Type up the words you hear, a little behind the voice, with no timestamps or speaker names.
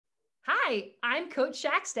Hi, I'm Coach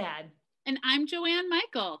Shakstad. And I'm Joanne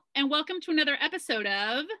Michael, and welcome to another episode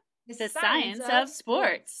of The Science of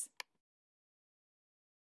Sports.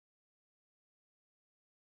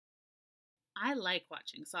 I like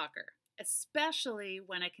watching soccer, especially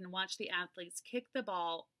when I can watch the athletes kick the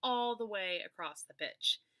ball all the way across the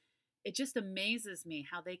pitch. It just amazes me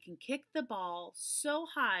how they can kick the ball so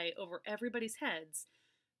high over everybody's heads,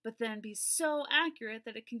 but then be so accurate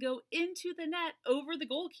that it can go into the net over the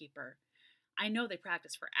goalkeeper. I know they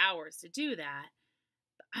practice for hours to do that,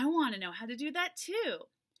 but I want to know how to do that too.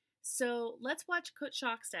 So let's watch Coach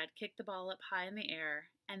Shakstad kick the ball up high in the air,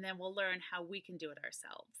 and then we'll learn how we can do it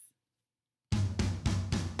ourselves.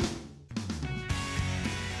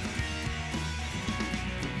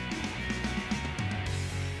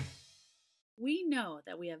 We know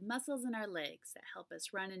that we have muscles in our legs that help us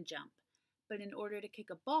run and jump, but in order to kick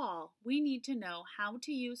a ball, we need to know how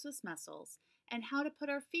to use those muscles and how to put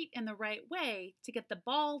our feet in the right way to get the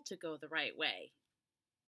ball to go the right way.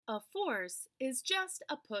 A force is just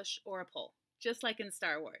a push or a pull, just like in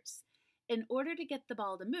Star Wars. In order to get the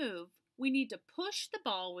ball to move, we need to push the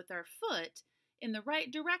ball with our foot in the right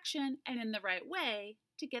direction and in the right way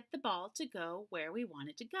to get the ball to go where we want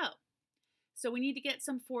it to go. So we need to get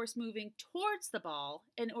some force moving towards the ball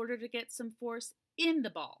in order to get some force in the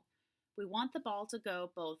ball. We want the ball to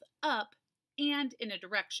go both up and in a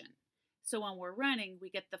direction. So when we're running,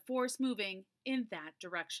 we get the force moving in that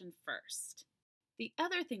direction first. The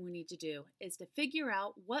other thing we need to do is to figure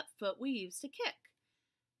out what foot we use to kick.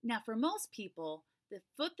 Now for most people, the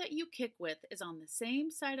foot that you kick with is on the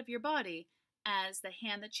same side of your body as the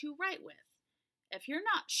hand that you write with. If you're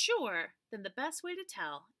not sure, then the best way to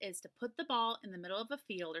tell is to put the ball in the middle of a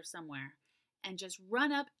field or somewhere and just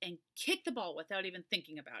run up and kick the ball without even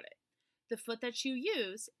thinking about it. The foot that you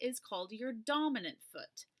use is called your dominant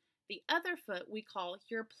foot. The other foot we call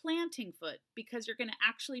your planting foot because you're going to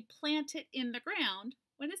actually plant it in the ground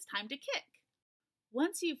when it's time to kick.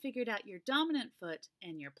 Once you've figured out your dominant foot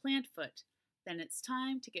and your plant foot, then it's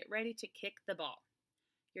time to get ready to kick the ball.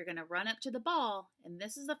 You're going to run up to the ball, and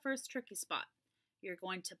this is the first tricky spot. You're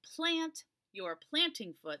going to plant your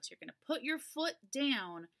planting foot. You're going to put your foot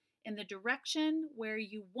down in the direction where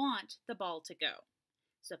you want the ball to go.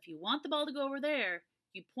 So if you want the ball to go over there,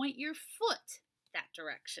 you point your foot that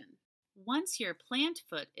direction. Once your plant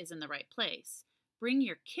foot is in the right place, bring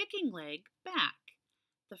your kicking leg back.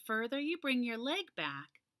 The further you bring your leg back,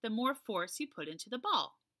 the more force you put into the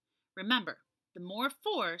ball. Remember, the more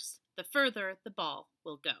force, the further the ball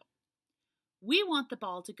will go. We want the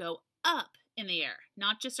ball to go up in the air,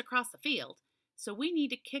 not just across the field, so we need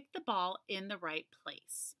to kick the ball in the right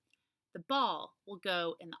place. The ball will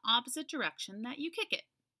go in the opposite direction that you kick it.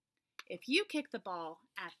 If you kick the ball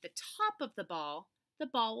at the top of the ball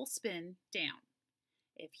will spin down.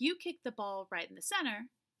 If you kick the ball right in the center,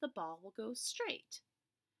 the ball will go straight.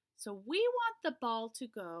 So we want the ball to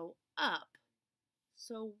go up.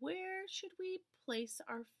 So where should we place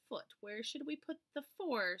our foot? Where should we put the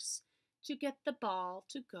force to get the ball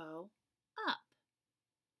to go up?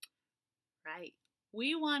 Right.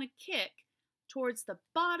 We want to kick towards the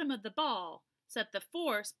bottom of the ball so that the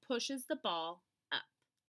force pushes the ball up.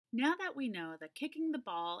 Now that we know that kicking the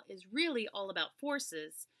ball is really all about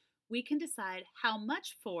forces, we can decide how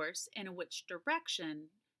much force and in which direction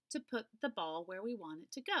to put the ball where we want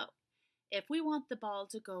it to go. If we want the ball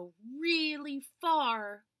to go really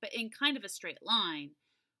far, but in kind of a straight line,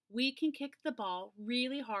 we can kick the ball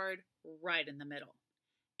really hard right in the middle.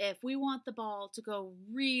 If we want the ball to go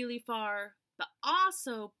really far, but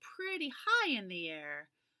also pretty high in the air,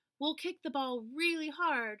 we'll kick the ball really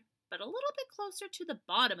hard, but a little bit closer to the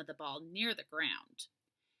bottom of the ball near the ground.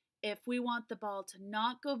 If we want the ball to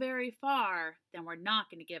not go very far, then we're not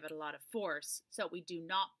going to give it a lot of force, so we do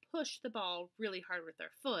not push the ball really hard with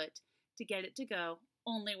our foot to get it to go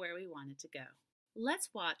only where we want it to go. Let's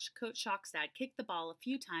watch Coach Shakstad kick the ball a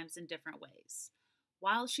few times in different ways.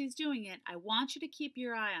 While she's doing it, I want you to keep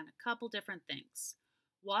your eye on a couple different things.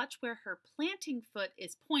 Watch where her planting foot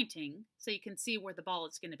is pointing so you can see where the ball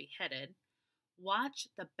is going to be headed. Watch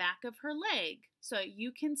the back of her leg so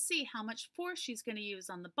you can see how much force she's going to use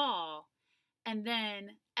on the ball, and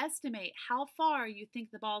then estimate how far you think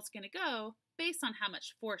the ball is going to go based on how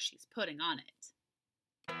much force she's putting on it.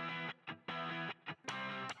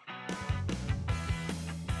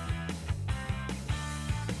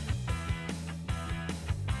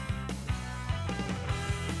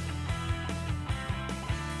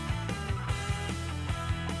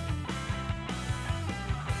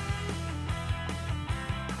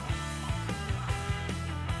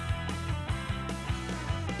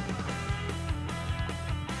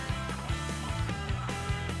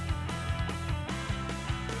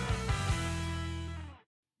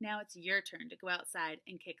 Now it's your turn to go outside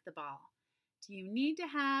and kick the ball. Do you need to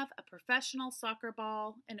have a professional soccer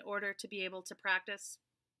ball in order to be able to practice?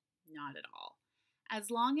 Not at all.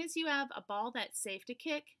 As long as you have a ball that's safe to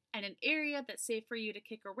kick and an area that's safe for you to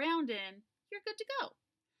kick around in, you're good to go.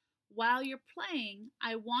 While you're playing,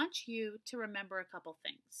 I want you to remember a couple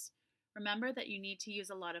things. Remember that you need to use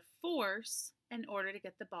a lot of force in order to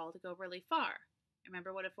get the ball to go really far.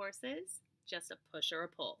 Remember what a force is? Just a push or a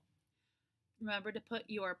pull. Remember to put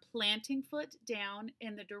your planting foot down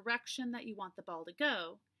in the direction that you want the ball to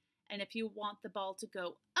go. And if you want the ball to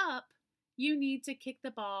go up, you need to kick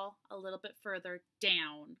the ball a little bit further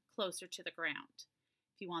down, closer to the ground.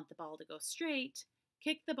 If you want the ball to go straight,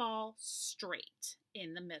 kick the ball straight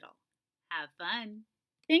in the middle. Have fun!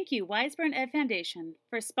 Thank you, Wiseburn Ed Foundation,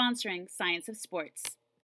 for sponsoring Science of Sports.